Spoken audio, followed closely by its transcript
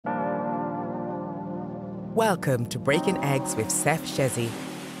Welcome to Breaking Eggs with Seth Shezi.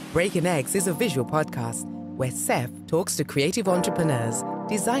 Breaking Eggs is a visual podcast where Seth talks to creative entrepreneurs,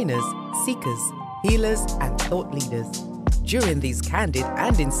 designers, seekers, healers, and thought leaders. During these candid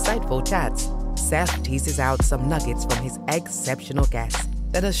and insightful chats, Seth teases out some nuggets from his exceptional guests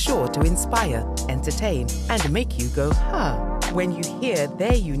that are sure to inspire, entertain, and make you go, huh, when you hear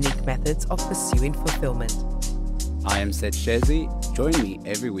their unique methods of pursuing fulfillment. I am Seth Shezi. Join me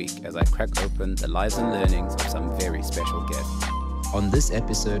every week as I crack open the lives and learnings of some very special guests. On this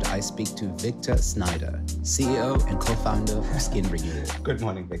episode, I speak to Dr Snyder, CEO and co-founder of Skin Renewal. Good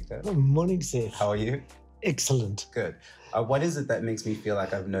morning, Victor. Good morning, Seth. How are you? Excellent. Good. What is it that makes me feel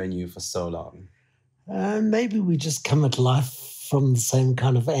like I've known you for so long? Maybe we just come at life from the same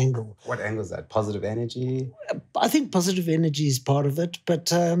kind of angle. What angle is that? Positive energy? I think positive energy is part of it,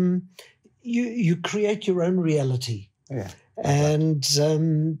 but you create your own reality. Yeah. And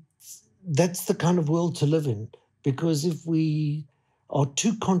that's the kind of world to live in, because if we are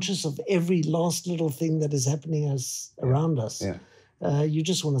too conscious of every last little thing that is happening around us, you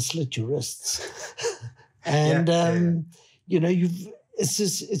just want to slit your wrists. And, it's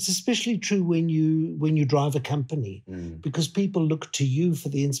especially true when you drive a company, because people look to you for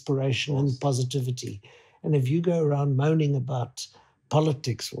the inspiration and positivity. And if you go around moaning about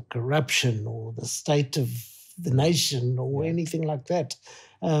politics or corruption or the state of the nation or anything like that,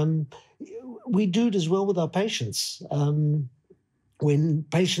 we do it as well with our patients. When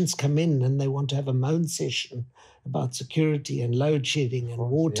patients come in and they want to have a moan session about security and load shedding and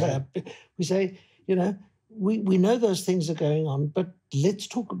water, we say, we know those things are going on, but let's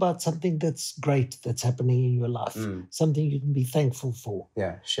talk about something that's great that's happening in your life, something you can be thankful for.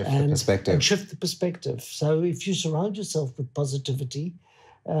 Yeah, shift the perspective. And shift the perspective. So if you surround yourself with positivity,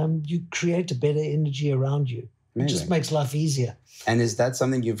 you create a better energy around you. Amazing. It just makes life easier. And is that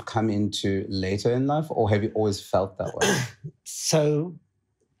something you've come into later in life, or have you always felt that way? So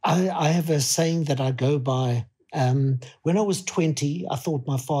I have a saying that I go by. When I was 20, I thought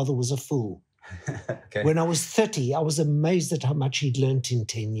my father was a fool. Okay. When I was 30, I was amazed at how much he'd learnt in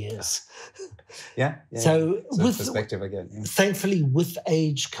 10 years. Yeah. So with perspective again. Yeah. Thankfully, with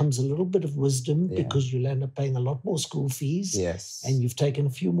age comes a little bit of wisdom, because you'll end up paying a lot more school fees. Yes. And you've taken a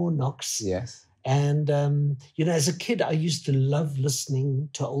few more knocks. Yes. And, as a kid, I used to love listening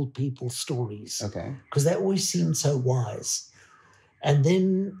to old people's stories. Okay. Because they always seemed so wise. And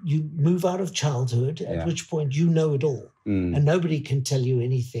then you move out of childhood, at which point you know it all. And nobody can tell you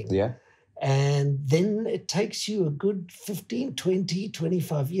anything. Yeah. And then it takes you a good 15, 20,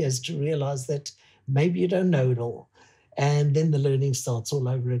 25 years to realize that maybe you don't know it all. And then the learning starts all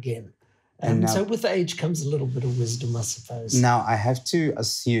over again. And so with age comes a little bit of wisdom, I suppose. Now, I have to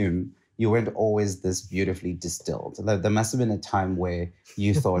assume you weren't always this beautifully distilled. There must have been a time where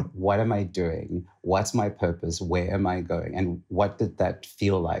you thought, what am I doing? What's my purpose? Where am I going? And what did that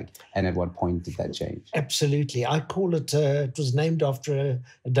feel like? And at what point did that change? Absolutely. I call it, it was named after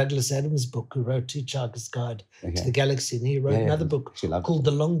a Douglas Adams book, who wrote Hitchhiker's Guide to the Galaxy. And he wrote another book called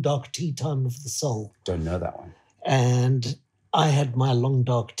The Long Dark Tea Time of the Soul. Don't know that one. And I had my long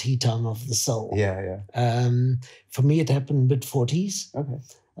dark tea time of the soul. Yeah. For me, it happened mid-40s. Okay.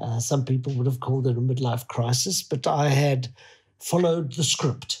 Some people would have called it a midlife crisis, but I had followed the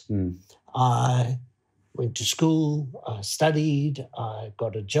script. I went to school, I studied, I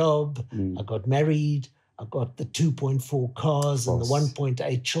got a job, I got married, I got the 2.4 cars and the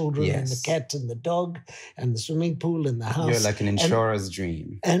 1.8 children and the cat and the dog and the swimming pool and the house. You're like an insurer's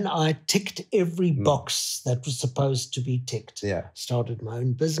dream. And I ticked every box that was supposed to be ticked. Yeah. Started my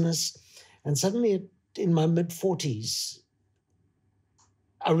own business. And suddenly in my mid-40s,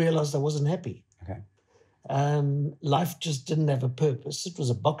 I realized I wasn't happy. Okay. Life just didn't have a purpose. It was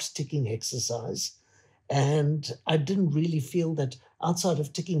a box-ticking exercise. And I didn't really feel that outside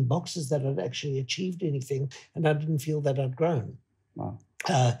of ticking boxes that I'd actually achieved anything, and I didn't feel that I'd grown. Wow.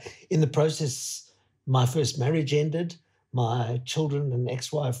 In the process, my first marriage ended. My children and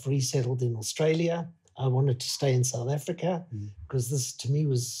ex-wife resettled in Australia. I wanted to stay in South Africa because this, to me,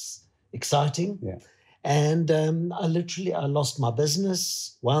 was exciting. Yeah. And I lost my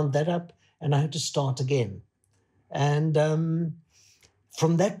business, wound that up, and I had to start again. And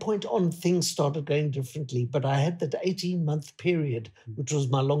from that point on, things started going differently. But I had that 18-month period, which was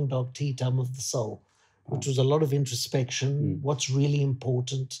my long dark tea time of the soul, which was a lot of introspection. What's really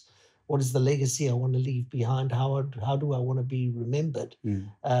important? What is the legacy I want to leave behind? How do I want to be remembered?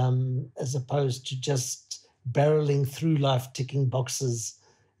 As opposed to just barreling through life, ticking boxes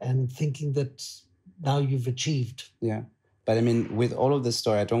and thinking that now you've achieved. Yeah. But I mean, with all of this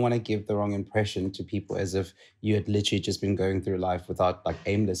story, I don't want to give the wrong impression to people as if you had literally just been going through life without, like,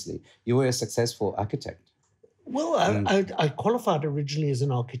 aimlessly. You were a successful architect. Well, I qualified originally as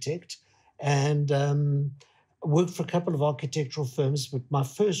an architect and worked for a couple of architectural firms, but my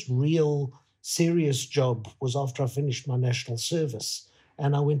first real serious job was after I finished my national service.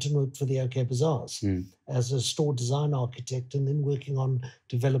 And I went and worked for the OK Bazaars as a store design architect and then working on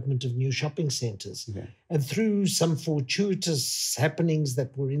development of new shopping centres. Okay. And through some fortuitous happenings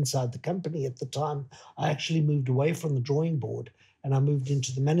that were inside the company at the time, I actually moved away from the drawing board and I moved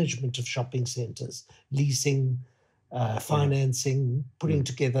into the management of shopping centres, leasing, financing, putting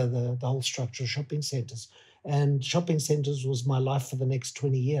together the whole structure of shopping centres. And shopping centres was my life for the next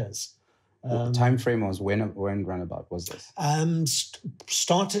 20 years. The time frame was when roundabout was this?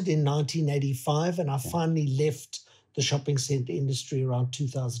 Started in 1985, and I finally left the shopping centre industry around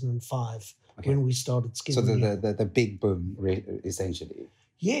 2005 when we started Skin Renewal. So the big boom, essentially.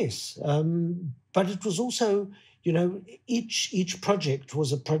 Yes, but it was also, you know, each project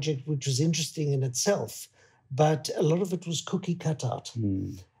was a project which was interesting in itself, but a lot of it was cookie cutout.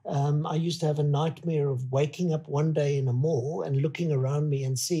 I used to have a nightmare of waking up one day in a mall and looking around me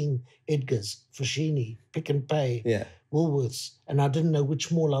and seeing Edgar's, Foschini, Pick n Pay, Woolworths, and I didn't know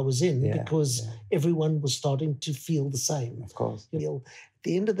which mall I was in because everyone was starting to feel the same. Of course. At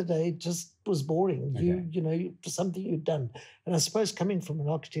the end of the day, it just was boring. You know, for something you'd done. And I suppose coming from an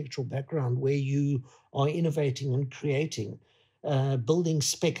architectural background where you are innovating and creating, building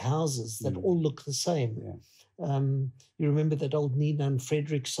spec houses that all look the same. Yeah. You remember that old Nina and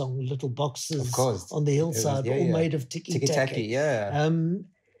Frederick song, Little Boxes of course. on the hillside, all made of tiki-taki. Yeah.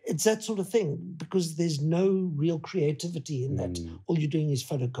 It's that sort of thing because there's no real creativity in that. All you're doing is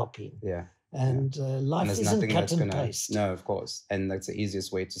photocopying. Yeah. And life and isn't cut and paste. No, of course. And that's the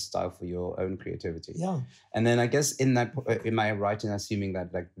easiest way to style for your own creativity. Yeah. And then I guess am I right in assuming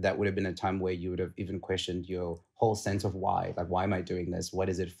that like that would have been a time where you would have even questioned your whole sense of why? Like, why am I doing this? What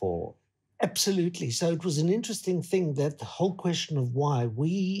is it for? Absolutely. So it was an interesting thing that the whole question of why,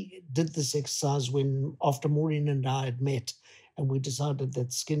 we did this exercise when after Maureen and I had met and we decided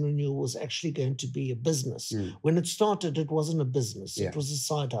that Skin Renewal was actually going to be a business. When it started, it wasn't a business. It was a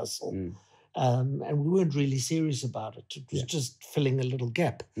side hustle. And we weren't really serious about it. It was just filling a little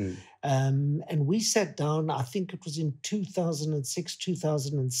gap. And we sat down, I think it was in 2006,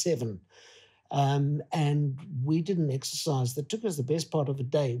 2007, and we did an exercise that took us the best part of a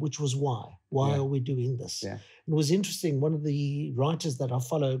day, which was why. Why are we doing this? Yeah. It was interesting. One of the writers that I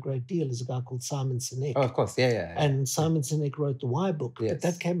follow a great deal is a guy called Simon Sinek. Oh, of course. Yeah. And Simon Sinek wrote the Why book, Yes. but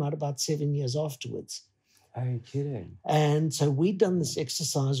that came out about 7 years afterwards. Are you kidding? And so we'd done this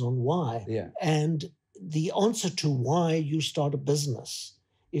exercise on why. Yeah. And the answer to why you start a business,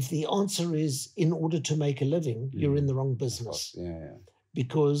 if the answer is in order to make a living, you're in the wrong business. Yeah.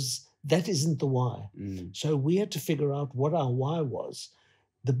 Because that isn't the why. So we had to figure out what our why was.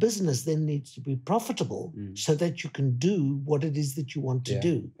 The business then needs to be profitable so that you can do what it is that you want to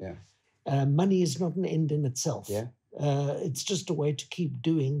do. Yeah. Money is not an end in itself. Yeah. It's just a way to keep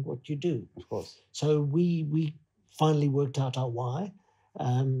doing what you do. Of course. So we finally worked out our why.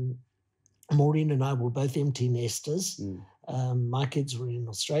 Maureen and I were both empty nesters. My kids were in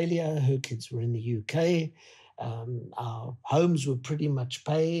Australia. Her kids were in the UK. Our homes were pretty much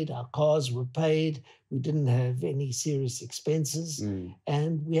paid. Our cars were paid. We didn't have any serious expenses.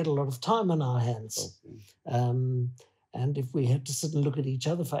 And we had a lot of time on our hands. And if we had to sit and look at each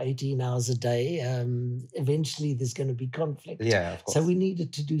other for 18 hours a day, eventually there's going to be conflict. Yeah, of course. So we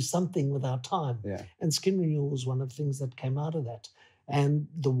needed to do something with our time. Yeah. And Skin Renewal was one of the things that came out of that. And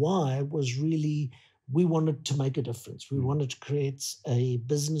the why was really, we wanted to make a difference. We wanted to create a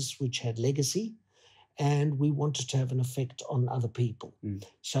business which had legacy, and we wanted to have an effect on other people.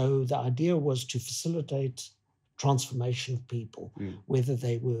 So the idea was to facilitate transformation of people, whether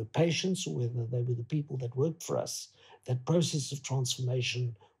they were patients or whether they were the people that worked for us. That process of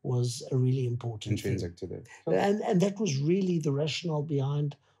transformation was a really important intrinsic to that. And that was really the rationale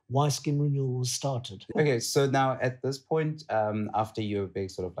behind why Skin Renewal was started. Okay, so now at this point, after your big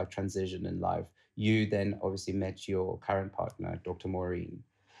sort of like transition in life, you then obviously met your current partner, Dr. Maureen.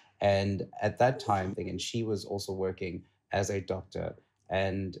 And at that time, and she was also working as a doctor,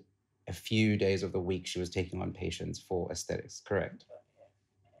 and a few days of the week she was taking on patients for aesthetics, correct?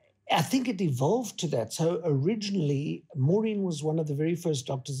 I think it evolved to that. So originally, Maureen was one of the very first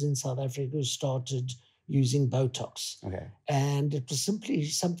doctors in South Africa who started using Botox. Okay. And it was simply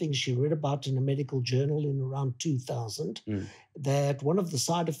something she read about in a medical journal in around 2000, that one of the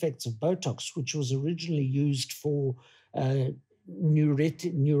side effects of Botox, which was originally used for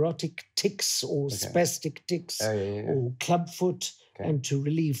neurotic tics or spastic tics or clubfoot and to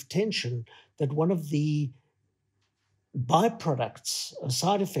relieve tension, that one of the byproducts,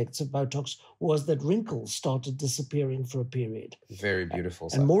 side effects of Botox was that wrinkles started disappearing for a period. Very beautiful.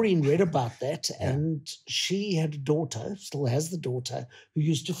 And Maureen read about that, and she had a daughter, still has the daughter, who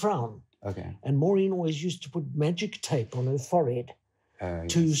used to frown. Okay. And Maureen always used to put magic tape on her forehead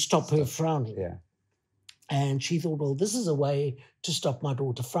to stop her frowning. Yeah. And she thought, well, this is a way to stop my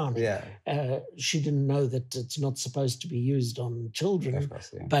daughter frowning. Yeah. She didn't know that it's not supposed to be used on children. Of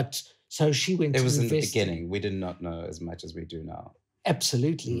course, yeah. But so she went to invest. It was in the invest. beginning. We did not know as much as we do now.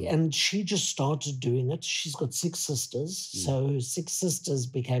 Absolutely. And she just started doing it. She's got 6 sisters. So 6 sisters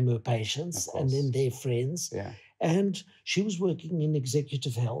became her patients and then their friends. Yeah. And she was working in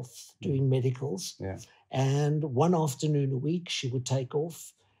executive health, doing medicals. Yeah. And one afternoon a week, she would take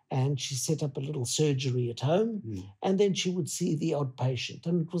off and she set up a little surgery at home. And then she would see the odd patient.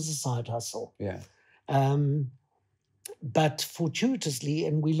 And it was a side hustle. Yeah. But fortuitously,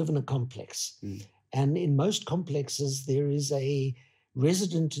 and we live in a complex. And in most complexes, there is a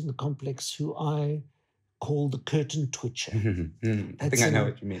resident in the complex who I call the curtain twitcher. I think I know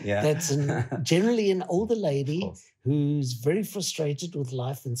what you mean. Yeah. That's generally an older lady who's very frustrated with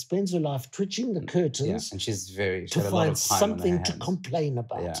life and spends her life twitching the curtains. And she's very to find something to complain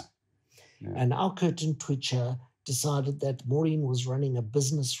about. Yeah. And our curtain twitcher decided that Maureen was running a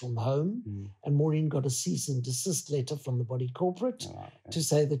business from home, and Maureen got a cease and desist letter from the body corporate to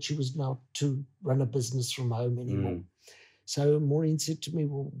say that she was not to run a business from home anymore. So Maureen said to me,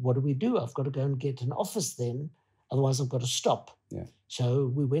 well, what do we do? I've got to go and get an office then, otherwise I've got to stop. Yeah. So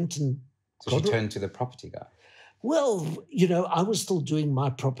we went and... So she turned to the property guy. Well, I was still doing my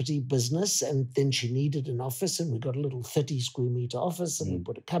property business, and then she needed an office, and we got a little 30 square meter office, and we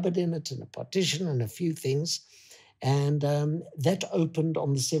put a cupboard in it and a partition and a few things. And that opened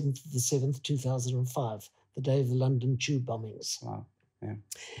on the 7th of the 7th, 2005, the day of the London tube bombings. Wow. Yeah.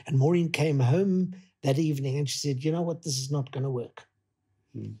 And Maureen came home that evening and she said, you know what, this is not going to work.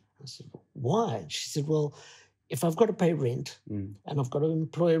 I said, why? And she said, well, if I've got to pay rent and I've got to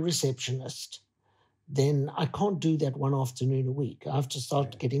employ a receptionist, then I can't do that one afternoon a week. I have to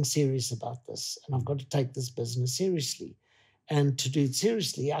start getting serious about this, and I've got to take this business seriously. And to do it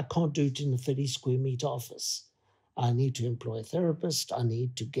seriously, I can't do it in a 30 square meter office. I need to employ a therapist. I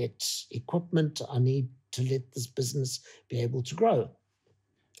need to get equipment. I need to let this business be able to grow.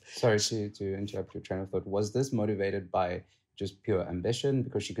 Sorry to interrupt your train of thought. Was this motivated by just pure ambition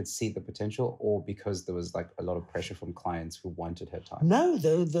because she could see the potential, or because there was like a lot of pressure from clients who wanted her time? No,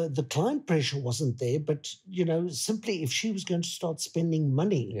 the client pressure wasn't there, but, simply if she was going to start spending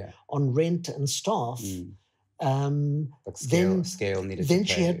money on rent and staff, scale needed then to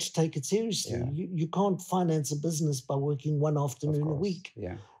she had to take it seriously. Yeah. You can't finance a business by working one afternoon a week.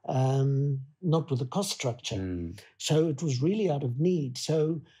 Yeah. Not with a cost structure. So it was really out of need.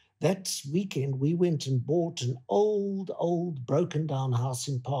 So that weekend we went and bought an old broken down house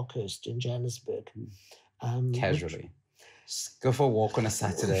in Parkhurst in Johannesburg. Casually. Just go for a walk on a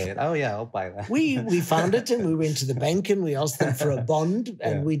Saturday. Oh yeah, I'll buy that. We found it and we went to the bank and we asked them for a bond,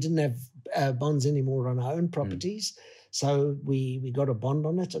 and we didn't have bonds anymore on our own properties. So we got a bond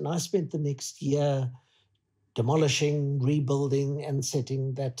on it, and I spent the next year demolishing, rebuilding, and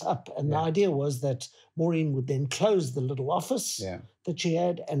setting that up. And the idea was that Maureen would then close the little office that she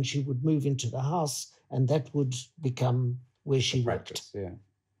had, and she would move into the house, and that would become where she worked.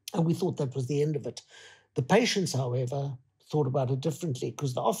 And we thought that was the end of it. The patients, however, thought about it differently,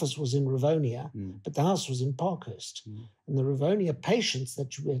 because the office was in Rivonia, but the house was in Parkhurst. And the Rivonia patients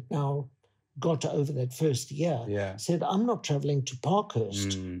that we had now got over that first year said, I'm not traveling to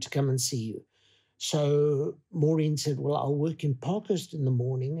Parkhurst to come and see you. So Maureen said, well, I'll work in Parkhurst in the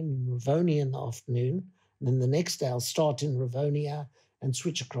morning and in Rivonia in the afternoon. And then the next day I'll start in Rivonia and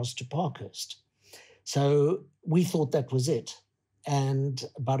switch across to Parkhurst. So we thought that was it. And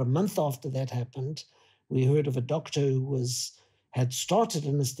about a month after that happened, we heard of a doctor who had started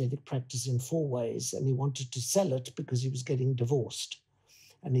an aesthetic practice in Fourways, and he wanted to sell it because he was getting divorced.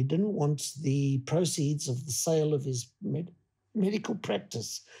 And he didn't want the proceeds of the sale of his medical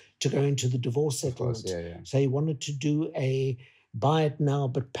practice to go into the divorce settlement. So he wanted to do a buy it now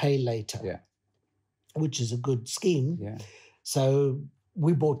but pay later, which is a good scheme. So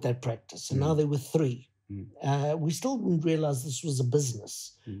we bought that practice, and now there were 3. We still didn't realize this was a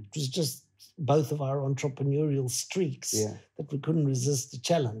business. It was just both of our entrepreneurial streaks that we couldn't resist the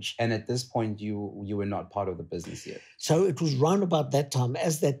challenge. And at this point, you were not part of the business yet. So it was round about that time,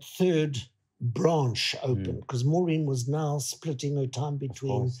 as that 3rd branch opened, because Maureen was now splitting her time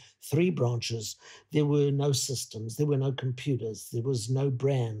between 3 branches. There were no systems, there were no computers, there was no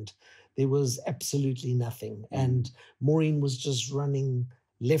brand, there was absolutely nothing. And Maureen was just running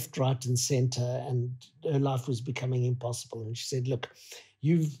left, right, and center, and her life was becoming impossible. And she said, look,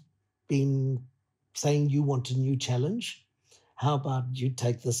 you've been saying you want a new challenge. How about you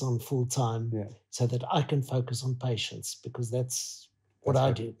take this on full time so that I can focus on patients, because that's what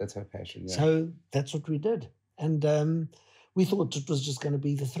I do. That's her passion. Yeah. So that's what we did. And we thought it was just going to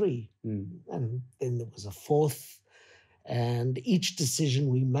be the 3. And then there was a 4th. And each decision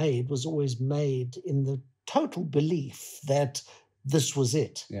we made was always made in the total belief that this was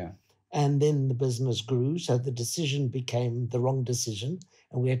it. Yeah. And then the business grew. So the decision became the wrong decision.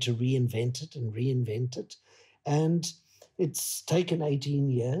 And we had to reinvent it and reinvent it. And it's taken 18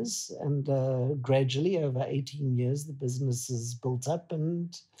 years, and gradually over 18 years, the business has built up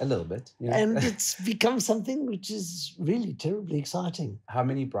and a little bit, yeah. And it's become something which is really terribly exciting. How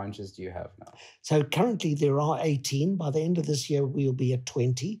many branches do you have now? So currently there are 18. By the end of this year, we'll be at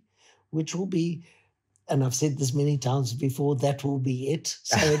 20, which will be, and I've said this many times before, that will be it.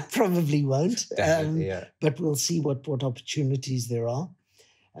 So it probably won't. But we'll see what opportunities there are.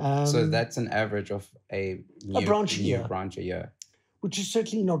 So that's an average of a branch a year, which is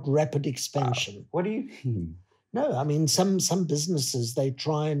certainly not rapid expansion. What do you mean? No, I mean, some businesses, they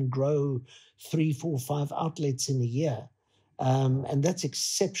try and grow 3, 4, 5 outlets in a year. And that's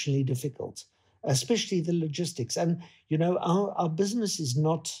exceptionally difficult, especially the logistics. And, you know, our business is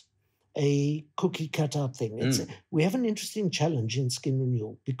not a cookie cutout thing. We have an interesting challenge in Skin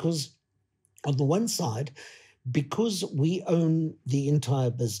Renewal, because on the one side, because we own the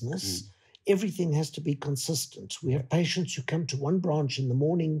entire business, everything has to be consistent. We have patients who come to one branch in the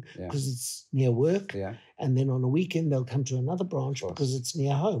morning because it's near work, and then on a weekend they'll come to another branch because it's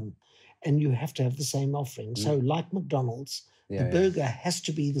near home. And you have to have the same offering. So like McDonald's, the burger has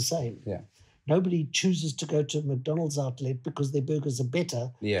to be the same. Nobody chooses to go to a McDonald's outlet because their burgers are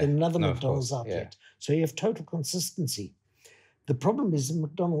better than another McDonald's outlet. So you have total consistency. The problem is in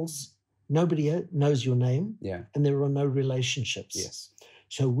McDonald's, nobody knows your name, and there are no relationships.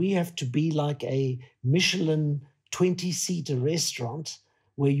 So we have to be like a Michelin 20-seater restaurant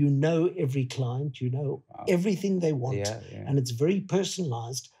where you know every client, you know everything they want, and it's very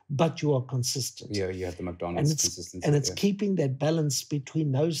personalized, but you are consistent. Yeah, you have the McDonald's consistency. And it's keeping that balance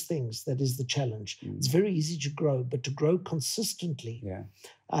between those things that is the challenge. It's very easy to grow, but to grow consistently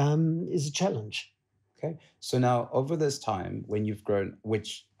is a challenge. Okay. So now over this time, when you've grown,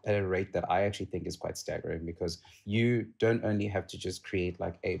 which at a rate that I actually think is quite staggering, because you don't only have to just create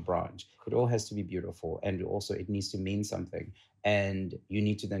like a branch. It all has to be beautiful, and also it needs to mean something. And you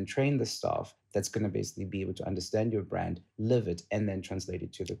need to then train the staff that's going to basically be able to understand your brand, live it, and then translate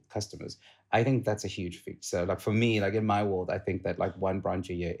it to the customers. I think that's a huge feat. So like for me, like in my world, I think that like 1 branch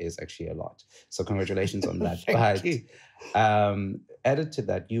a year is actually a lot. So congratulations on that. Thank you. Added to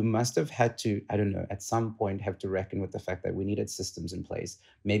that, you must have had to, I don't know, at some point have to reckon with the fact that we needed systems in place.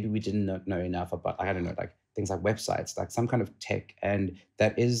 Maybe we didn't know enough about, I don't know, like things like websites, like some kind of tech. And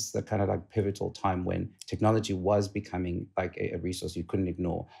that is the kind of like pivotal time when technology was becoming like a resource you couldn't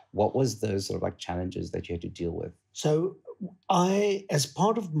ignore. What was those sort of like challenges that you had to deal with? So I, as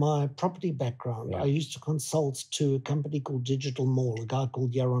part of my property background, I used to consult to a company called Digital Mall, a guy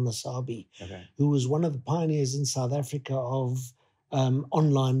called Yaron Asabi, who was one of the pioneers in South Africa of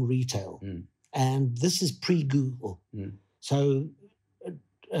online retail. And this is pre-Google. So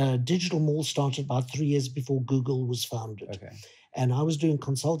Digital Mall started about 3 years before Google was founded. And I was doing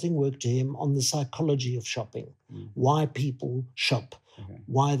consulting work to him on the psychology of shopping, why people shop,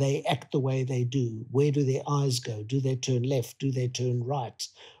 why they act the way they do, where do their eyes go, do they turn left, do they turn right,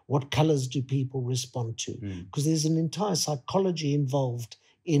 what colors do people respond to? Because there's an entire psychology involved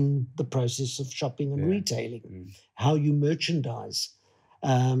in the process of shopping and retailing, how you merchandise,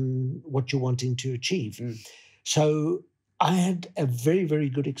 what you're wanting to achieve. So I had a very, very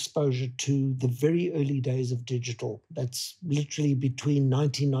good exposure to the very early days of digital. That's literally between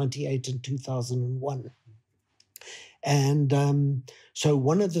 1998 and 2001. And so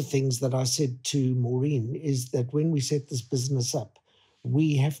one of the things that I said to Maureen is that when we set this business up,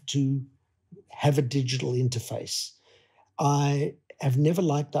 we have to have a digital interface. I have never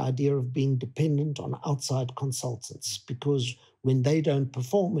liked the idea of being dependent on outside consultants, because when they don't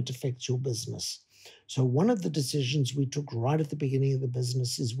perform, it affects your business. So one of the decisions we took right at the beginning of the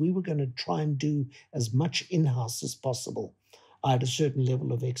business is we were going to try and do as much in-house as possible. I had a certain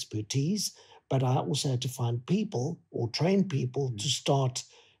level of expertise, but I also had to find people or train people to start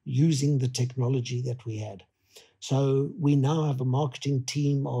using the technology that we had. So we now have a marketing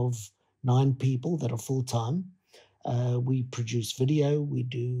team of 9 people that are full-time. We produce video, we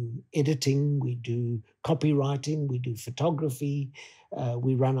do editing, we do copywriting, we do photography,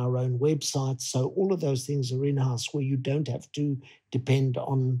 we run our own websites. So all of those things are in-house where you don't have to depend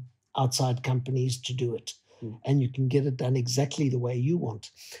on outside companies to do it. And you can get it done exactly the way you want.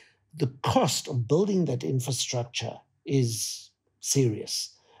 The cost of building that infrastructure is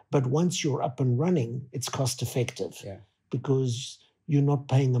serious. But once you're up and running, it's cost effective because you're not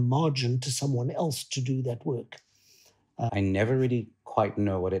paying a margin to someone else to do that work. I never really quite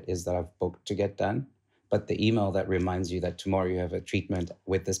know what it is that I've booked to get done, but the email that reminds you that tomorrow you have a treatment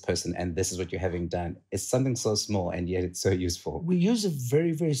with this person and this is what you're having done is something so small and yet it's so useful. We use a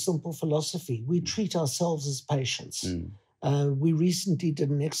very, very simple philosophy. We treat ourselves as patients. We recently did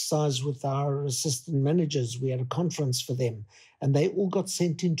an exercise with our assistant managers. We had a conference for them, and they all got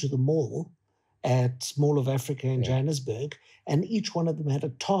sent into the mall at Mall of Africa in Johannesburg, and each one of them had a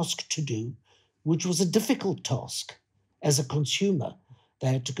task to do, which was a difficult task. As a consumer, they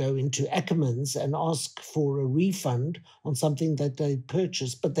had to go into Ackermans and ask for a refund on something that they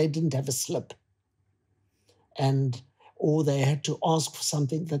purchased, but they didn't have a slip. Or they had to ask for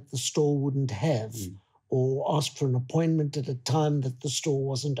something that the store wouldn't have, or ask for an appointment at a time that the store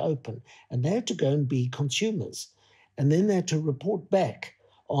wasn't open. And they had to go and be consumers. And then they had to report back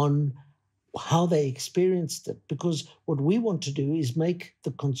on how they experienced it, because what we want to do is make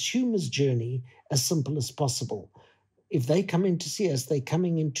the consumer's journey as simple as possible. If they come in to see us, they're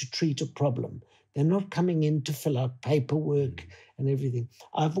coming in to treat a problem. They're not coming in to fill out paperwork and everything.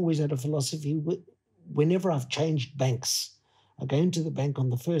 I've always had a philosophy, whenever I've changed banks, I go into the bank on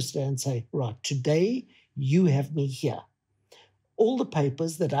the first day and say, right, today you have me here. All the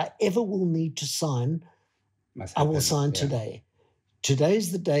papers that I ever will need to sign, I will sign today.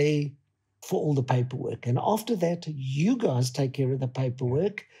 Today's the day for all the paperwork. And after that, you guys take care of the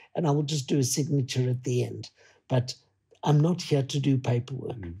paperwork and I will just do a signature at the end. But I'm not here to do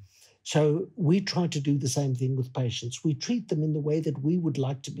paperwork. So we try to do the same thing with patients. We treat them in the way that we would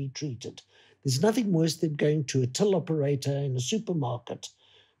like to be treated. There's nothing worse than going to a till operator in a supermarket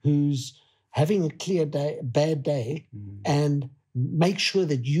who's having a bad day and make sure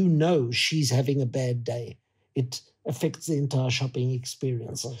that you know she's having a bad day. It affects the entire shopping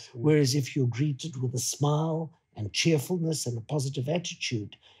experience. Whereas if you're greeted with a smile and cheerfulness and a positive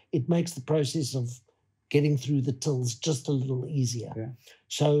attitude, it makes the process of getting through the tills just a little easier.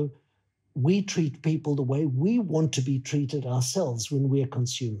 So we treat people the way we want to be treated ourselves when we're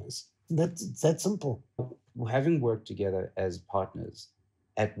consumers. That's that simple. Having worked together as partners,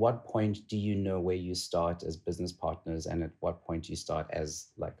 at what point do you know where you start as business partners and at what point you start as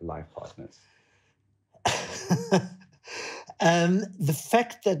like life partners? The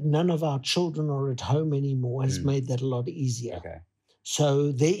fact that none of our children are at home anymore has made that a lot easier.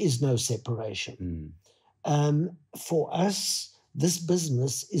 So there is no separation. For us, this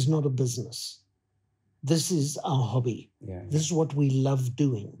business is not a business. This is our hobby. This is what we love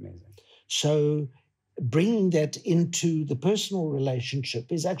doing. So bringing that into the personal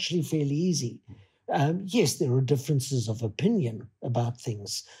relationship is actually fairly easy. Yes, there are differences of opinion about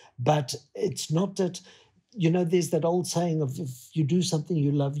things, but it's not that, there's that old saying of if you do something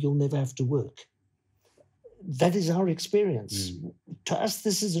you love, you'll never have to work. That is our experience. To us,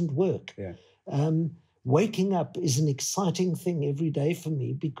 this isn't work. Waking up is an exciting thing every day for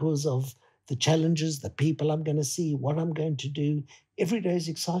me because of the challenges, the people I'm going to see, what I'm going to do. Every day is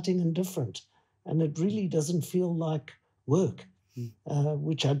exciting and different. And it really doesn't feel like work,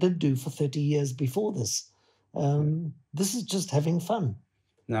 which I did do for 30 years before this. This is just having fun.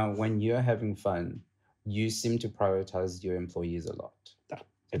 Now, when you're having fun, you seem to prioritize your employees a lot.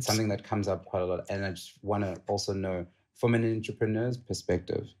 It's something that comes up quite a lot. And I just want to also know, from an entrepreneur's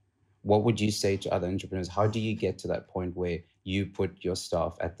perspective, what would you say to other entrepreneurs? How do you get to that point where you put your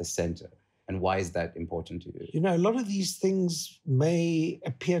staff at the center? And why is that important to you? A lot of these things may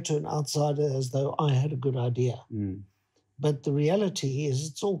appear to an outsider as though I had a good idea. But the reality is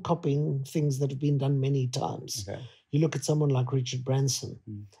it's all copying things that have been done many times. You look at someone like Richard Branson,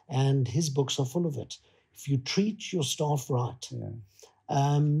 and his books are full of it. If you treat your staff right.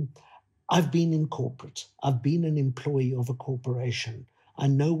 I've been in corporate. I've been an employee of a corporation. I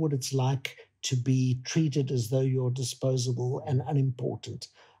know what it's like to be treated as though you're disposable and unimportant.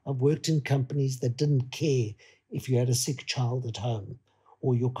 I've worked in companies that didn't care if you had a sick child at home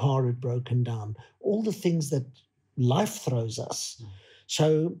or your car had broken down, all the things that life throws us.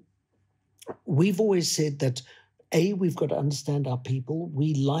 So we've always said that, we've got to understand our people.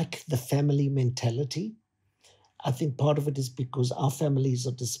 We like the family mentality. I think part of it is because our families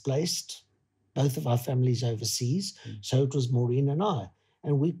are displaced, both of our families overseas. So it was Maureen and I.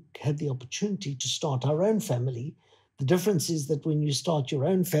 And we had the opportunity to start our own family The difference is that when you start your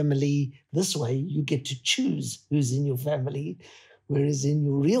own family this way, you get to choose who's in your family, whereas in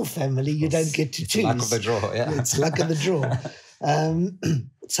your real family, you don't get to choose. Luck of the draw, yeah. It's luck of the draw.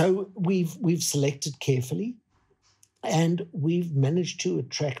 So we've selected carefully, and we've managed to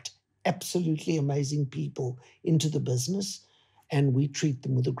attract absolutely amazing people into the business, and we treat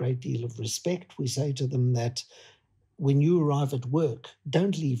them with a great deal of respect. We say to them that when you arrive at work,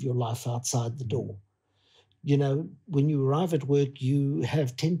 don't leave your life outside the door. You know, when you arrive at work, you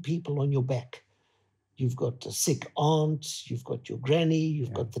have 10 people on your back. You've got a sick aunt, you've got your granny,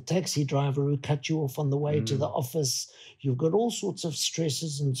 you've got the taxi driver who cut you off on the way to the office. You've got all sorts of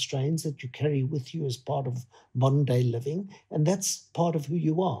stresses and strains that you carry with you as part of modern day living. And that's part of who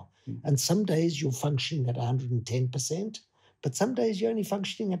you are. And some days you're functioning at 110%, but some days you're only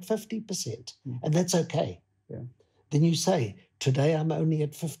functioning at 50%. And that's okay. Then you say, today I'm only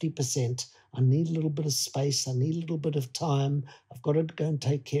at 50%. I need a little bit of space. I need a little bit of time. I've got to go and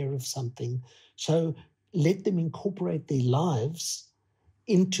take care of something. So let them incorporate their lives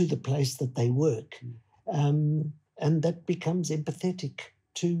into the place that they work. And that becomes empathetic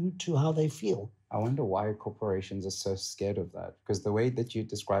to how they feel. I wonder why corporations are so scared of that. Because the way that you're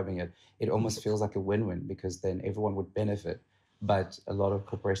describing it, it almost feels like a win-win, because then everyone would benefit. But a lot of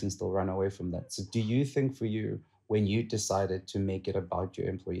corporations still run away from that. So do you think for you, when you decided to make it about your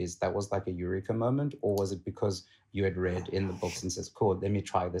employees, that was like a eureka moment? Or was it because you had read in the books and says, cool, let me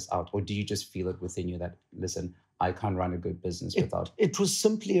try this out? Or do you just feel it within you that, listen, I can't run a good business without... It was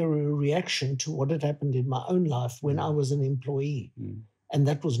simply a reaction to what had happened in my own life when I was an employee. And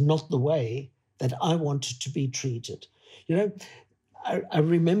that was not the way that I wanted to be treated. You know, I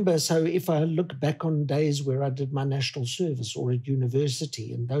remember, so if I look back on days where I did my national service or at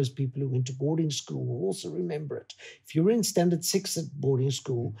university, and those people who went to boarding school will also remember it. If you were in standard 6 at boarding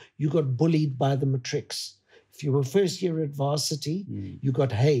school, you got bullied by the matrics. If you were first year at varsity, you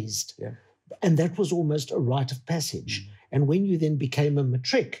got hazed. And that was almost a rite of passage. And when you then became a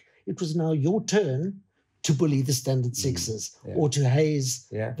matric, it was now your turn to bully the standard 6s or to haze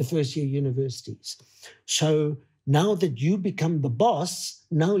the first year universities. So now that you become the boss,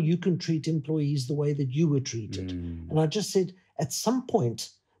 now you can treat employees the way that you were treated. And I just said, at some point,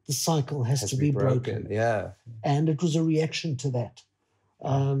 the cycle has to be broken. And it was a reaction to that,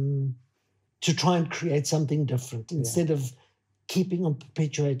 to try and create something different instead of keeping on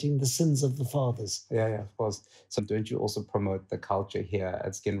perpetuating the sins of the fathers. Of course. So don't you also promote the culture here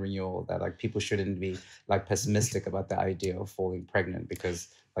at Skin Renewal that like people shouldn't be like pessimistic about the idea of falling pregnant, because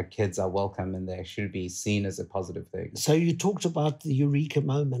like kids are welcome and they should be seen as a positive thing? So you talked about the eureka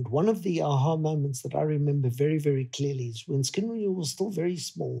moment. One of the aha moments that I remember very, very clearly is when Skin Renewal was still very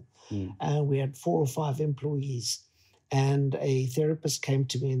small. We had 4 or 5 employees. And a therapist came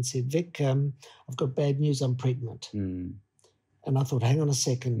to me and said, Vic, I've got bad news, I'm pregnant. And I thought, hang on a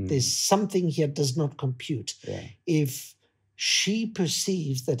second, there's something here does not compute. If she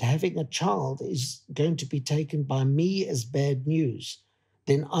perceives that having a child is going to be taken by me as bad news,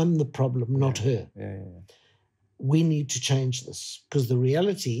 then I'm the problem, not her. We need to change this, because the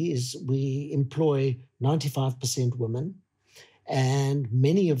reality is we employ 95% women, and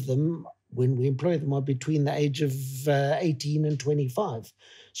many of them, when we employ them, are between the age of 18 and 25.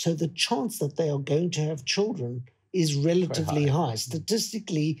 So the chance that they are going to have children is relatively high.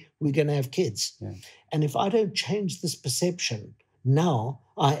 Statistically, we're going to have kids. And if I don't change this perception now,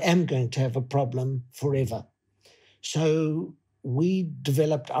 I am going to have a problem forever. So we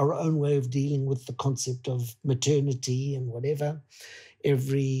developed our own way of dealing with the concept of maternity and whatever.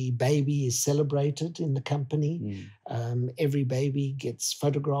 Every baby is celebrated in the company. Every baby gets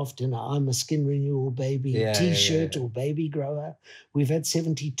photographed in a I'm a Skin Renewal baby T-shirt or baby grower. We've had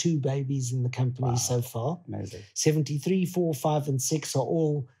 72 babies in the company so far. Amazing. 73, 4, 5, and 6 are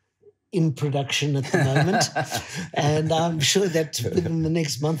all in production at the moment. And I'm sure that within the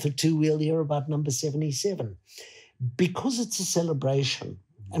next month or two, we'll hear about number 77. Because it's a celebration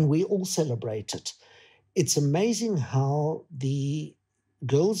and we all celebrate it, it's amazing how the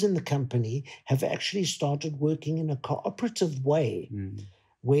girls in the company have actually started working in a cooperative way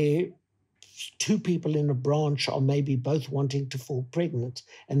where 2 people in a branch are maybe both wanting to fall pregnant,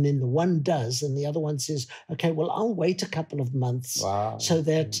 and then the one does and the other one says, okay, well, I'll wait a couple of months so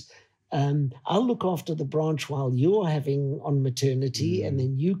that I'll look after the branch while you're having on maternity and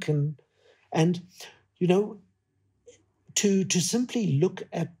then you can. And, you know, to simply look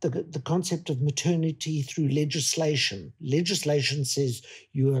at the concept of maternity through legislation. Legislation says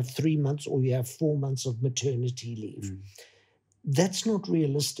you have 3 months or you have 4 months of maternity leave. That's not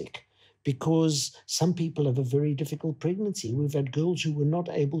realistic, because some people have a very difficult pregnancy. We've had girls who were not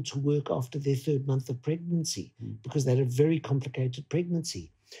able to work after their 3rd month of pregnancy because they had a very complicated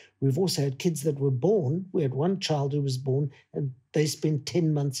pregnancy. We've also had kids that were born. We had one child who was born and they spent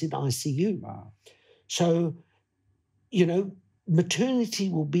 10 months in ICU. Wow. So, maternity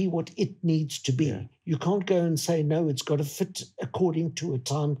will be what it needs to be. Yeah. You can't go and say, no, it's got to fit according to a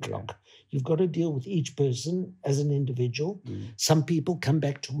time clock. Yeah. You've got to deal with each person as an individual. Some people come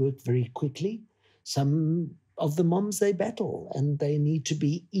back to work very quickly. Some of the moms, they battle and they need to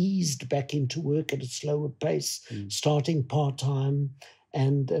be eased back into work at a slower pace, starting part-time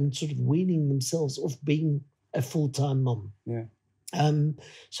and sort of weaning themselves off being a full-time mom. Yeah.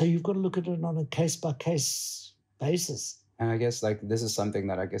 So you've got to look at it on a case-by-case basis. And I guess this is something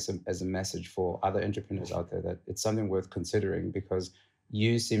that I guess as a message for other entrepreneurs out there, that it's something worth considering, because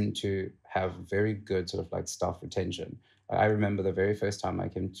you seem to have very good sort of staff retention. I remember the very first time I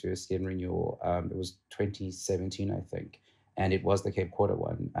came to a Skin Renewal, it was 2017, I think, and it was the Cape Quarter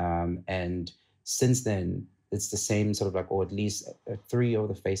one. And since then, it's the same sort of or at least 3 of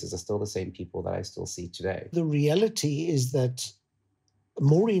the faces are still the same people that I still see today. The reality is that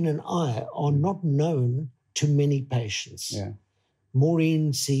Maureen and I are not known to many patients. Yeah.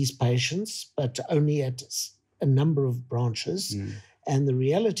 Maureen sees patients, but only at a number of branches. And the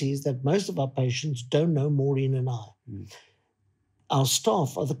reality is that most of our patients don't know Maureen and I. Our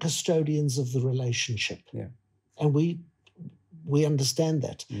staff are the custodians of the relationship. Yeah. And we understand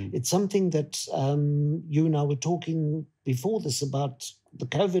that. It's something that you and I were talking before this about the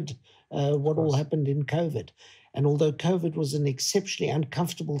COVID, what all happened in COVID. And although COVID was an exceptionally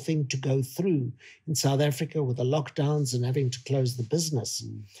uncomfortable thing to go through in South Africa with the lockdowns and having to close the business,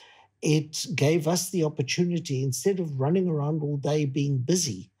 it gave us the opportunity, instead of running around all day being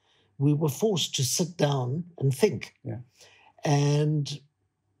busy, we were forced to sit down and think. Yeah. And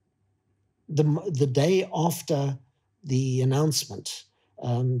the day after the announcement,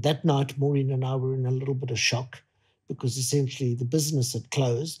 that night, Maureen and I were in a little bit of shock, because essentially the business had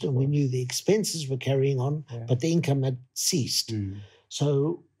closed and we knew the expenses were carrying on, but the income had ceased.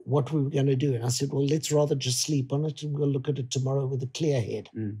 So what we were going to do? And I said, well, let's rather just sleep on it and we'll look at it tomorrow with a clear head.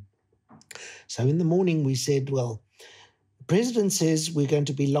 So in the morning we said, well, the president says we're going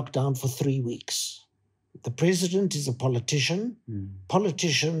to be locked down for 3 weeks. The president is a politician.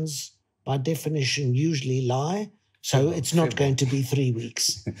 Politicians, by definition, usually lie. So it's not going to be 3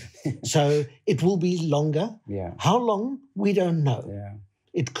 weeks. So it will be longer. Yeah. How long? We don't know. Yeah.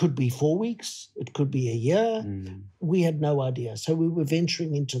 It could be 4 weeks. It could be a year. We had no idea. So we were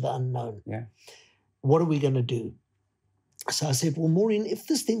venturing into the unknown. Yeah. What are we going to do? So I said, well, Maureen, if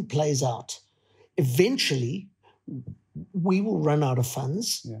this thing plays out, eventually we will run out of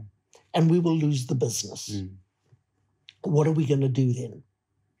funds and we will lose the business. What are we going to do then?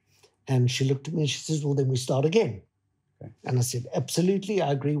 And she looked at me and she says, well, then we start again. Okay. And I said, absolutely,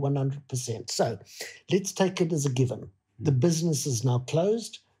 I agree 100%. So let's take it as a given. The business is now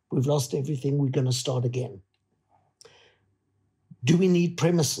closed. We've lost everything. We're going to start again. Do we need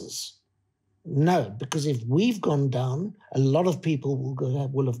premises? No, because if we've gone down, a lot of people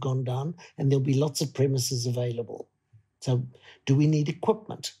will have gone down and there'll be lots of premises available. So do we need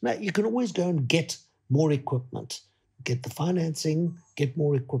equipment? No, you can always go and get more equipment. Get the financing, get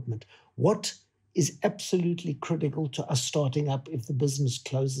more equipment. What is absolutely critical to us starting up if the business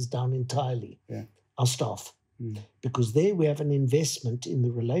closes down entirely? Our staff. Because there we have an investment in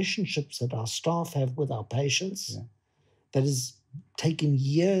the relationships that our staff have with our patients that is taken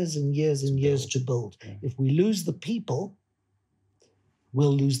years and years and years to build. If we lose the people,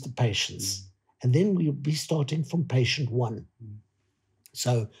 we'll lose the patients. And then we'll be starting from patient 1.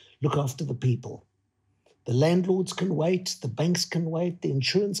 So look after the people. The landlords can wait, the banks can wait, the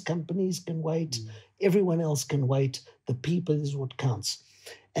insurance companies can wait, everyone else can wait. The people is what counts.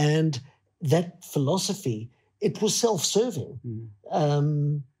 And that philosophy, it was self-serving.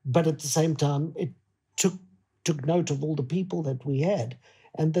 But at the same time, it took note of all the people that we had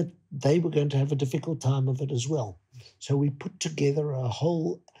and that they were going to have a difficult time of it as well. So we put together a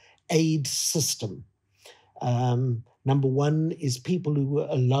whole aid system. Number 1 is people who were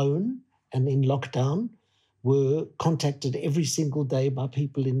alone and in lockdown were contacted every single day by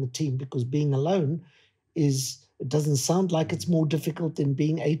people in the team, because being alone it doesn't sound like it's more difficult than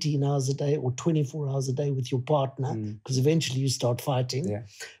being 18 hours a day or 24 hours a day with your partner, because eventually you start fighting.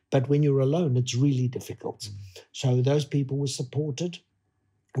 But when you're alone, it's really difficult. So those people were supported.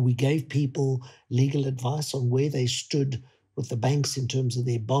 We gave people legal advice on where they stood with the banks in terms of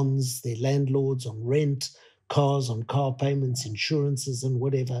their bonds, their landlords, on rent, cars, on car payments, insurances and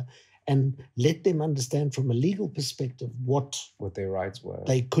whatever. and let them understand from a legal perspective what their rights were,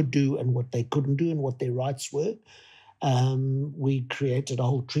 they could do and what they couldn't do and what their rights were. We created a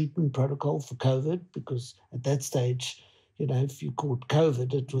whole treatment protocol for COVID because at that stage, if you caught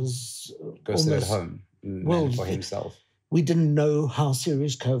COVID, it was go sit at home for himself. We didn't know how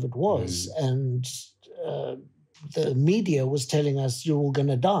serious COVID was. And the media was telling us you're all going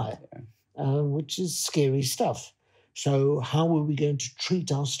to die, which is scary stuff. So how were we going to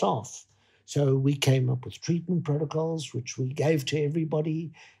treat our staff? So we came up with treatment protocols, which we gave to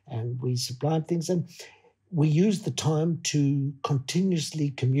everybody, and we supplied things. And we used the time to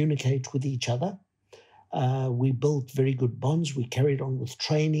continuously communicate with each other. We built very good bonds. We carried on with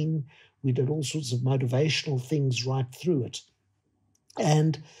training. We did all sorts of motivational things right through it.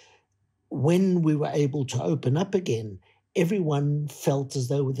 And when we were able to open up again, everyone felt as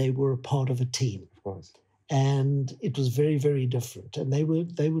though they were a part of a team. Of course. And it was very, very different. And they were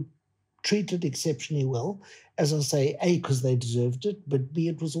treated exceptionally well. As I say, A, because they deserved it, but B,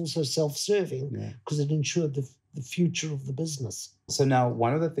 it was also self-serving because it ensured the future of the business. So now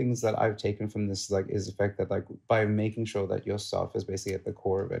one of the things that I've taken from this is the fact that by making sure that your staff is basically at the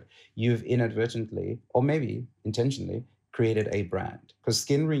core of it, you've inadvertently, or maybe intentionally, created a brand. Because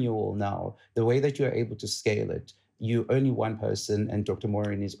Skin Renewal now, the way that you're able to scale it, you're only one person and Dr.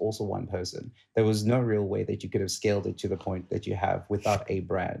 Maureen is also one person. There was no real way that you could have scaled it to the point that you have without a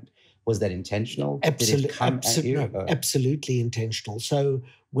brand. Was that intentional? Absolutely, Did it come at you? No, absolutely intentional. So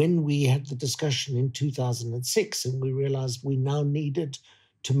when we had the discussion in 2006 and we realized we now needed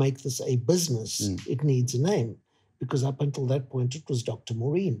to make this a business, it needs a name. Because up until that point, it was Dr.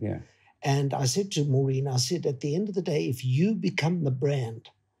 Maureen. Yeah. And I said to Maureen, at the end of the day, if you become the brand,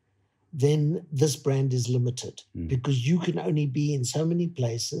 then this brand is limited because you can only be in so many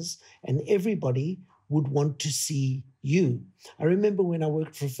places and everybody would want to see you. I remember when I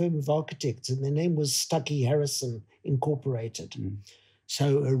worked for a firm of architects and their name was Stuckey Harrison Incorporated.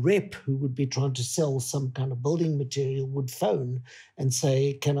 So a rep who would be trying to sell some kind of building material would phone and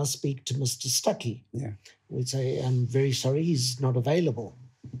say, can I speak to Mr. Stuckey? Yeah. We'd say, I'm very sorry, he's not available.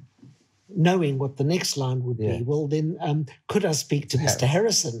 Knowing what the next line would be, well, then could I speak to Mr.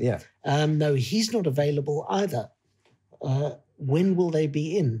 Harrison? Yeah. No, he's not available either. When will they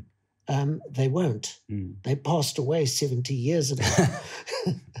be in? They won't. They passed away 70 years ago.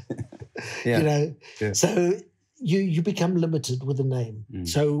 So you become limited with a name.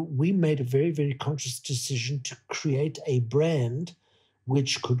 So we made a very, very conscious decision to create a brand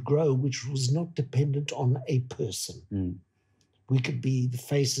which could grow, which was not dependent on a person. We could be the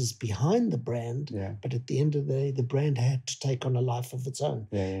faces behind the brand, but at the end of the day, the brand had to take on a life of its own.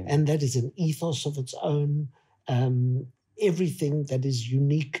 And that is an ethos of its own, everything that is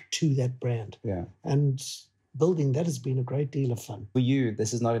unique to that brand. And building that has been a great deal of fun. For you,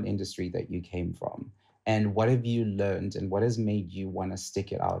 this is not an industry that you came from. And what have you learned and what has made you want to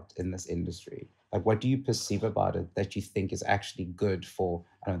stick it out in this industry? What do you perceive about it that you think is actually good for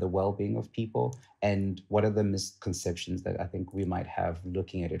the well-being of people? And what are the misconceptions that I think we might have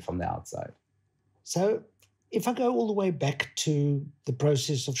looking at it from the outside? So if I go all the way back to the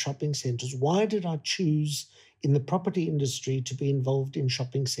process of shopping centers, why did I choose in the property industry to be involved in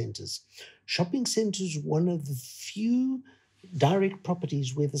shopping centers? Shopping centers are one of the few direct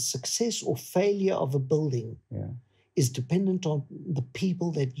properties where the success or failure of a building is dependent on the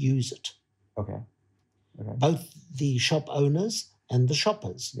people that use it. Okay. Both the shop owners and the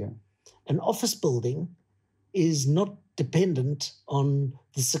shoppers. An office building is not dependent on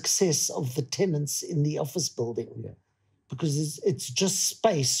the success of the tenants in the office building because it's just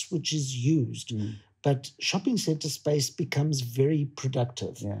space which is used. But shopping center space becomes very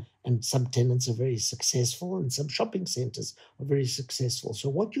productive. And some tenants are very successful and some shopping centers are very successful. So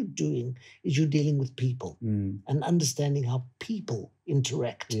what you're doing is you're dealing with people and understanding how people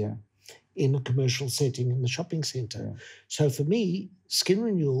interact in a commercial setting in the shopping center. So for me, Skin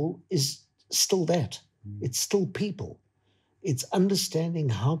Renewal is still that. It's still people. It's understanding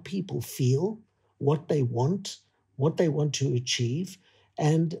how people feel, what they want to achieve.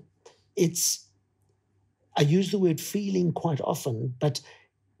 And I use the word feeling quite often, but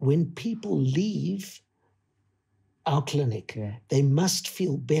when people leave our clinic, they must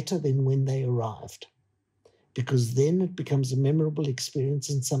feel better than when they arrived, because then it becomes a memorable experience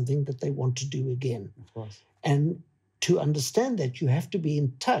and something that they want to do again. Of course. And to understand that, you have to be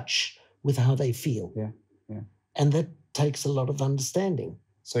in touch with how they feel. And that takes a lot of understanding.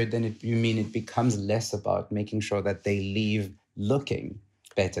 So then you mean it becomes less about making sure that they leave looking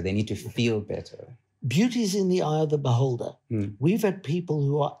better. They need to feel better. Beauty is in the eye of the beholder. We've had people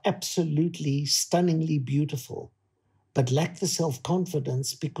who are absolutely stunningly beautiful, but lack the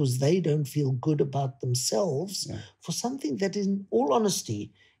self-confidence because they don't feel good about themselves for something that, in all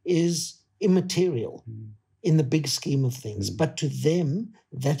honesty, is immaterial in the big scheme of things. But to them,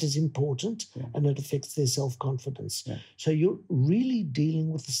 that is important, and it affects their self-confidence. So you're really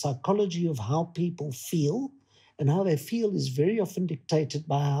dealing with the psychology of how people feel, and how they feel is very often dictated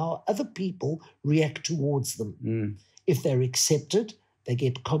by how other people react towards them. If they're accepted, they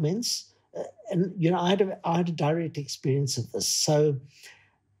get comments. And, I had a direct experience of this. So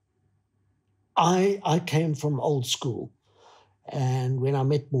I came from old school. And when I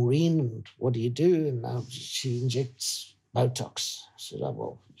met Maureen, and what do you do? And she injects Botox. I said, oh,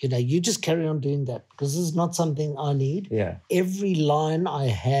 well, you just carry on doing that, because this is not something I need. Every line I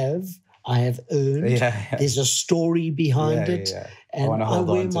have earned. There's a story behind it. And I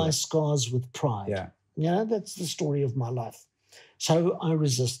wear my scars with pride. That's the story of my life. So I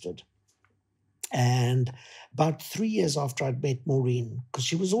resisted. And about 3 years after I'd met Maureen, because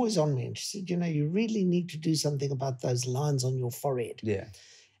she was always on me, and she said, you really need to do something about those lines on your forehead.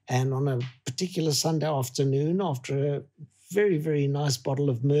 And on a particular Sunday afternoon, after a very, very nice bottle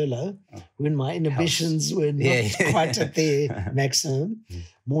of Merlot, when my inhibitions were not quite at their maximum,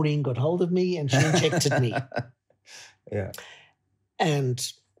 Maureen got hold of me and she injected me.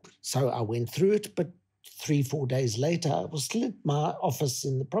 And so I went through it, but 3-4 days later, I was still at my office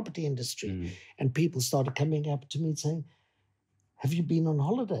in the property industry, and people started coming up to me and saying, have you been on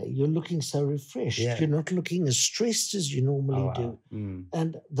holiday? You're looking so refreshed. You're not looking as stressed as you normally do.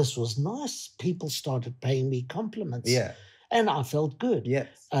 And this was nice. People started paying me compliments. And I felt good.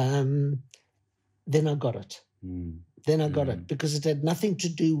 Then I got it. Then I got it, because it had nothing to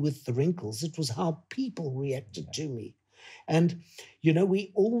do with the wrinkles. It was how people reacted to me. And,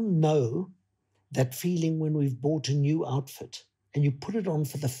 we all know that feeling when we've bought a new outfit and you put it on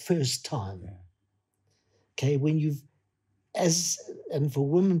for the first time. Okay, when and for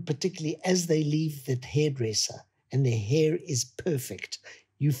women particularly, as they leave that hairdresser and their hair is perfect,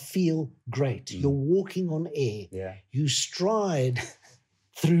 you feel great. You're walking on air. You stride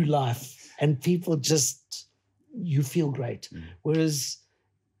through life and people you feel great. Whereas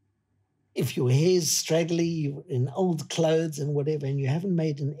if your hair's straggly, you're in old clothes and whatever, and you haven't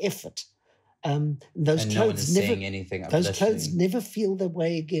made an effort, those clothes never feel the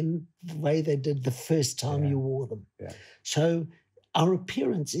way again, the way they did the first time you wore them. So our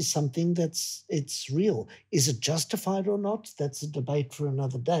appearance is something it's real. Is it justified or not? That's a debate for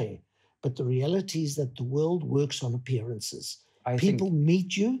another day. But the reality is that the world works on appearances. People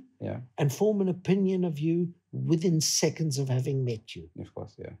meet you and form an opinion of you within seconds of having met you. Of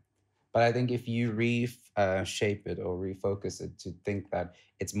course, But I think if you reshape it or refocus it to think that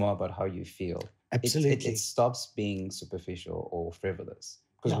it's more about how you feel, it stops being superficial or frivolous,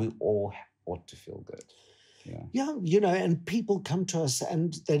 because we all ought to feel good. And people come to us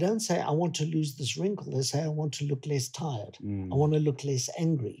and they don't say, I want to lose this wrinkle. They say, I want to look less tired. I want to look less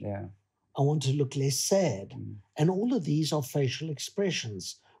angry. I want to look less sad. And all of these are facial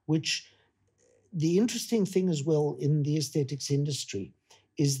expressions, which the interesting thing as well in the aesthetics industry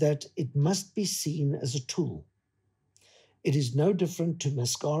is that it must be seen as a tool. It is no different to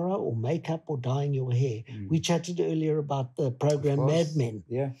mascara or makeup or dyeing your hair. We chatted earlier about the program Mad Men.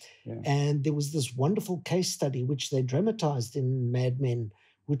 And there was this wonderful case study which they dramatized in Mad Men,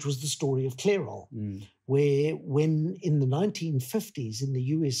 which was the story of Clairol, where when in the 1950s in the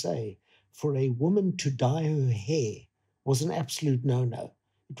USA, for a woman to dye her hair was an absolute no-no.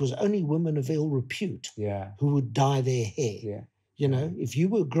 It was only women of ill repute who would dye their hair. If you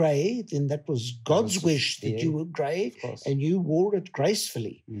were grey, then that was God's wish that you were grey, and you wore it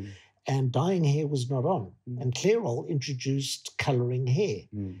gracefully. And dyeing hair was not on. And Clairol introduced colouring hair.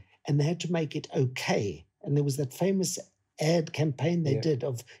 And they had to make it okay. And there was that famous ad campaign they did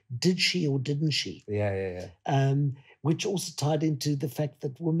of did she or didn't she? Which also tied into the fact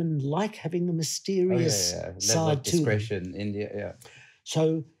that women like having a mysterious side to them.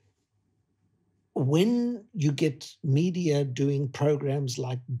 So when you get media doing programs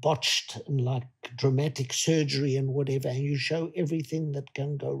like Botched and like Dramatic Surgery and whatever, and you show everything that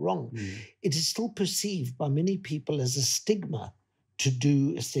can go wrong, it is still perceived by many people as a stigma to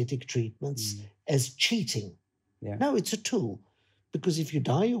do aesthetic treatments, as cheating. No, it's a tool. Because if you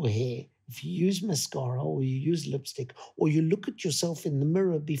dye your hair, if you use mascara or you use lipstick, or you look at yourself in the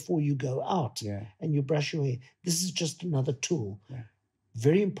mirror before you go out and you brush your hair, this is just another tool.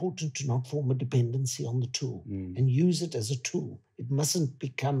 Very important to not form a dependency on the tool and use it as a tool. It mustn't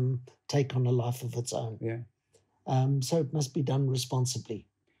take on a life of its own. So it must be done responsibly.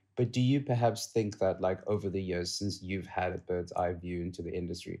 But do you perhaps think that, like, over the years, since you've had a bird's eye view into the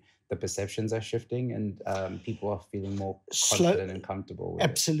industry, the perceptions are shifting and people are feeling more confident and comfortable with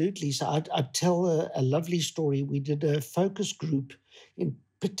absolutely. it? So I'd tell a lovely story. We did a focus group in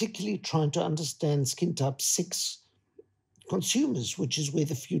particularly trying to understand skin type 6 consumers, which is where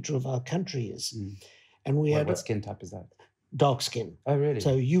the future of our country is. And we had what skin type is that? Dark skin. Oh, really?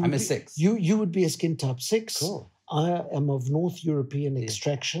 So I'm a 6. You would be a skin type 6. Cool. I am of North European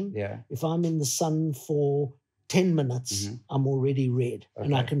extraction. Yeah. If I'm in the sun for 10 minutes, I'm already red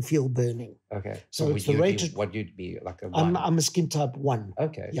and I can feel burning. Okay. So it's the rate. What you'd be like a 1? I'm a skin type 1.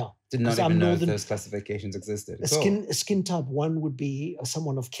 Okay. Yeah. Did not even know those classifications existed. A skin type 1 would be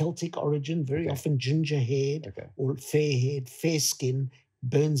someone of Celtic origin, very often ginger haired or fair haired, fair skin,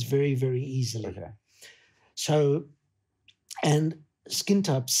 burns very, very easily. Okay. So, and skin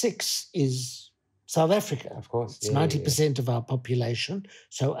type 6 is South Africa. Of course. It's 90% of our population.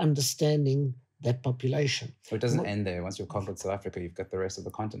 So understanding that population. So it doesn't end there. Once you've conquered South Africa, you've got the rest of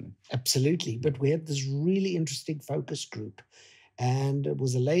the continent. Absolutely. But we had this really interesting focus group. And it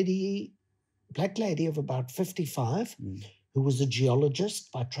was a lady, black lady of about 55, who was a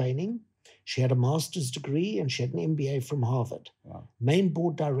geologist by training. She had a master's degree and she had an MBA from Harvard. Wow. Main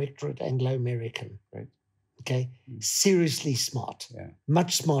board director at Anglo American. Right. Okay. Seriously smart. Yeah.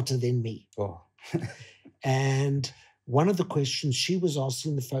 Much smarter than me. Oh. And one of the questions she was asked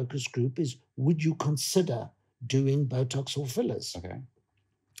in the focus group is, would you consider doing Botox or fillers? Okay.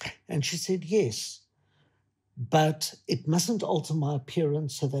 And she said, yes, but it mustn't alter my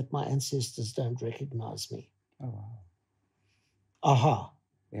appearance so that my ancestors don't recognize me. Oh, wow. Aha.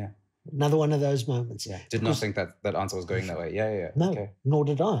 Yeah. Another one of those moments. Yeah. Did not think that answer was going that way. Yeah. No, okay. Nor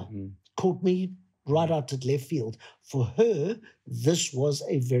did I. Caught me right out at left field. For her, this was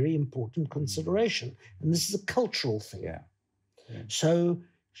a very important consideration. And this is a cultural thing. Yeah. So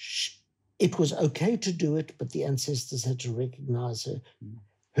it was okay to do it, but the ancestors had to recognize her.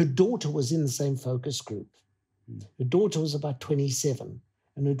 Her daughter was in the same focus group. Her daughter was about 27.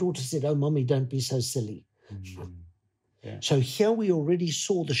 And her daughter said, oh, mommy, don't be so silly. Yeah. So here we already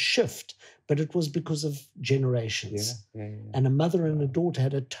saw the shift, but it was because of generations. Yeah. And a mother and a daughter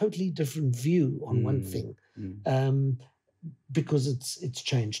had a totally different view on one thing because it's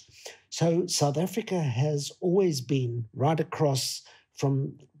changed. So South Africa has always been right across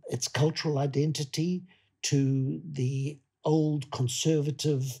from its cultural identity to the old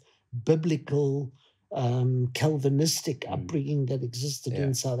conservative, biblical, Calvinistic upbringing that existed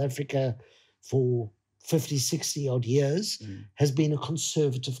in South Africa for 50, 60 odd years, has been a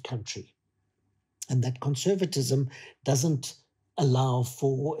conservative country. And that conservatism doesn't allow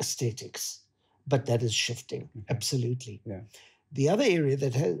for aesthetics, but that is shifting, absolutely. Yeah. The other area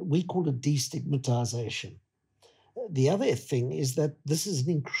that we call it destigmatization. The other thing is that this is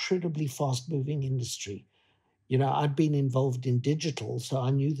an incredibly fast-moving industry. You know, I'd been involved in digital, so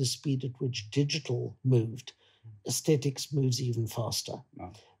I knew the speed at which digital moved. Aesthetics moves even faster.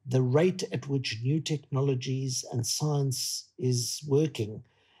 Wow. The rate at which new technologies and science is working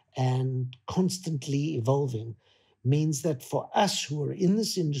and constantly evolving means that for us who are in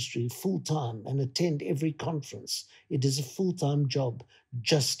this industry full-time and attend every conference, it is a full-time job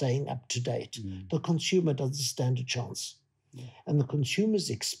just staying up to date. The consumer doesn't stand a chance. And the consumer's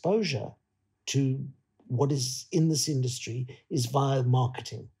exposure to what is in this industry is via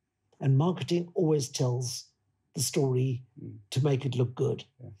marketing. And marketing always tells the story to make it look good.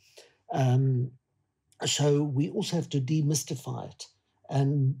 So we also have to demystify it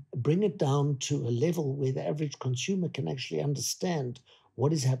and bring it down to a level where the average consumer can actually understand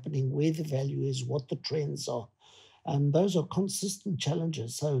what is happening, where the value is, what the trends are. And those are consistent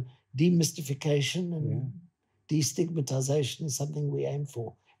challenges. So demystification and destigmatization is something we aim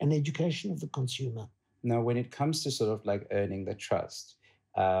for, and education of the consumer. Now, when it comes to sort of like earning the trust,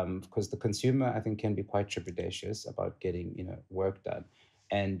 because the consumer, I think, can be quite trepidatious about getting, work done.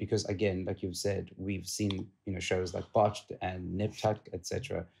 And because, again, like you've said, we've seen, shows like Botched and Nip Tuck,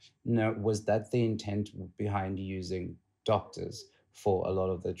 etc. Now, was that the intent behind using doctors for a lot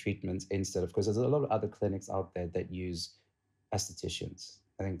of the treatments instead of, because there's a lot of other clinics out there that use estheticians,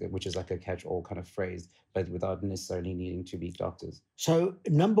 I think, which is like a catch-all kind of phrase, but without necessarily needing to be doctors. So,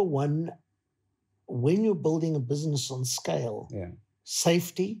 number one, when you're building a business on scale,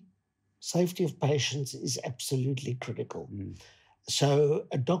 safety of patients is absolutely critical. So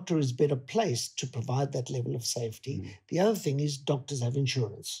a doctor is better placed to provide that level of safety. The other thing is doctors have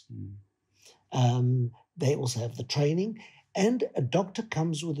insurance. They also have the training, and a doctor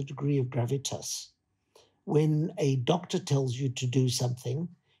comes with a degree of gravitas. When a doctor tells you to do something,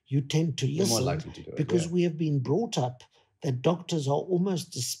 you tend to listen. You're more likely to do it, because we have been brought up that doctors are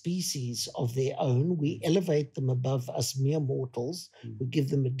almost a species of their own. We elevate them above us mere mortals. We give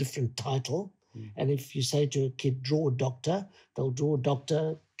them a different title. And if you say to a kid, draw a doctor, they'll draw a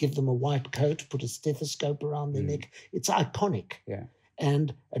doctor, give them a white coat, put a stethoscope around their neck. It's iconic. Yeah.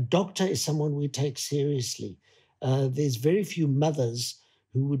 And a doctor is someone we take seriously. There's very few mothers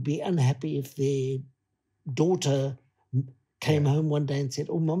who would be unhappy if their daughter came home one day and said,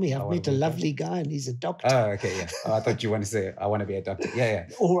 "Oh, Mommy, I've met a lovely guy and he's a doctor." Oh, okay, yeah. Oh, I thought you wanted to say, "I want to be a doctor." Yeah.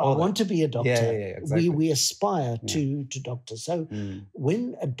 Or I want to be a doctor. Yeah, exactly. We aspire to doctors. So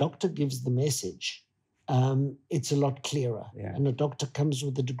when a doctor gives the message, it's a lot clearer. Yeah. And a doctor comes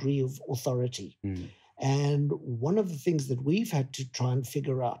with a degree of authority. And one of the things that we've had to try and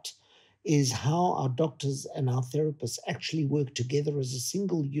figure out is how our doctors and our therapists actually work together as a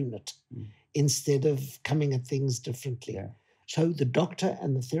single unit instead of coming at things differently. Yeah. So the doctor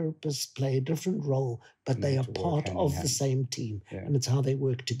and the therapist play a different role, but they are part of the same team. Yeah. And it's how they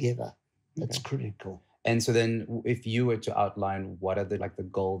work together that's critical. And so then if you were to outline what are the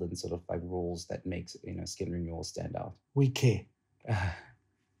golden sort of rules that makes, Skin Renewal stand out? We care.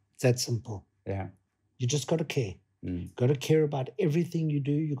 It's that simple. Yeah. You just got to care. Got to care about everything you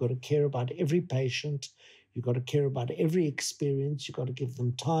do. You got to care about every patient. You got to care about every experience. You got to give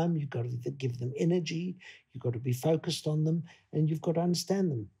them time. You got to give them energy. You got to be focused on them, and you've got to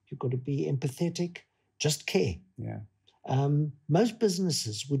understand them. You've got to be empathetic. Just care. Yeah. Most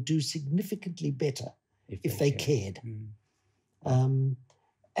businesses would do significantly better if they cared. And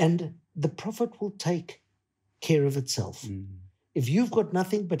the profit will take care of itself. If you've got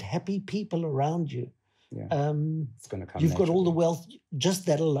nothing but happy people around you, it's going to come. You've got all the wealth. Just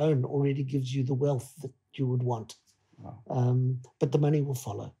that alone already gives you the wealth that you would want. Wow. But the money will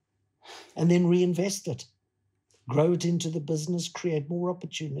follow. And then reinvest it. Grow it into the business, create more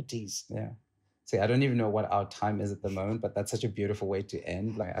opportunities. Yeah. See, I don't even know what our time is at the moment, but that's such a beautiful way to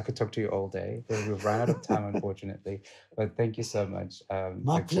end. I could talk to you all day. We've run out of time, unfortunately. But thank you so much,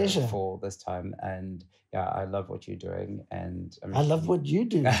 My pleasure. for this time. And yeah, I love what you're doing. And I love what you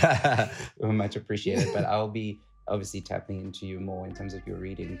do. Much appreciated. But I'll be obviously tapping into you more in terms of your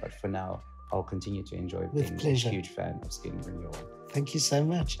reading. But for now, I'll continue to enjoy being a huge fan of Skin Renewal. Thank you so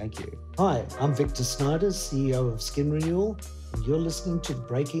much. Thank you. Hi, I'm Dr Snyder, CEO of Skin Renewal, and you're listening to the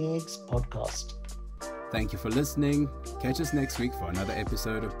Breaking Eggs podcast. Thank you for listening. Catch us next week for another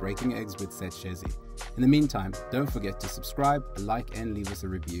episode of Breaking Eggs with Seth Shezi. In the meantime, don't forget to subscribe, like, and leave us a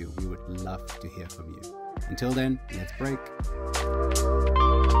review. We would love to hear from you. Until then, let's break.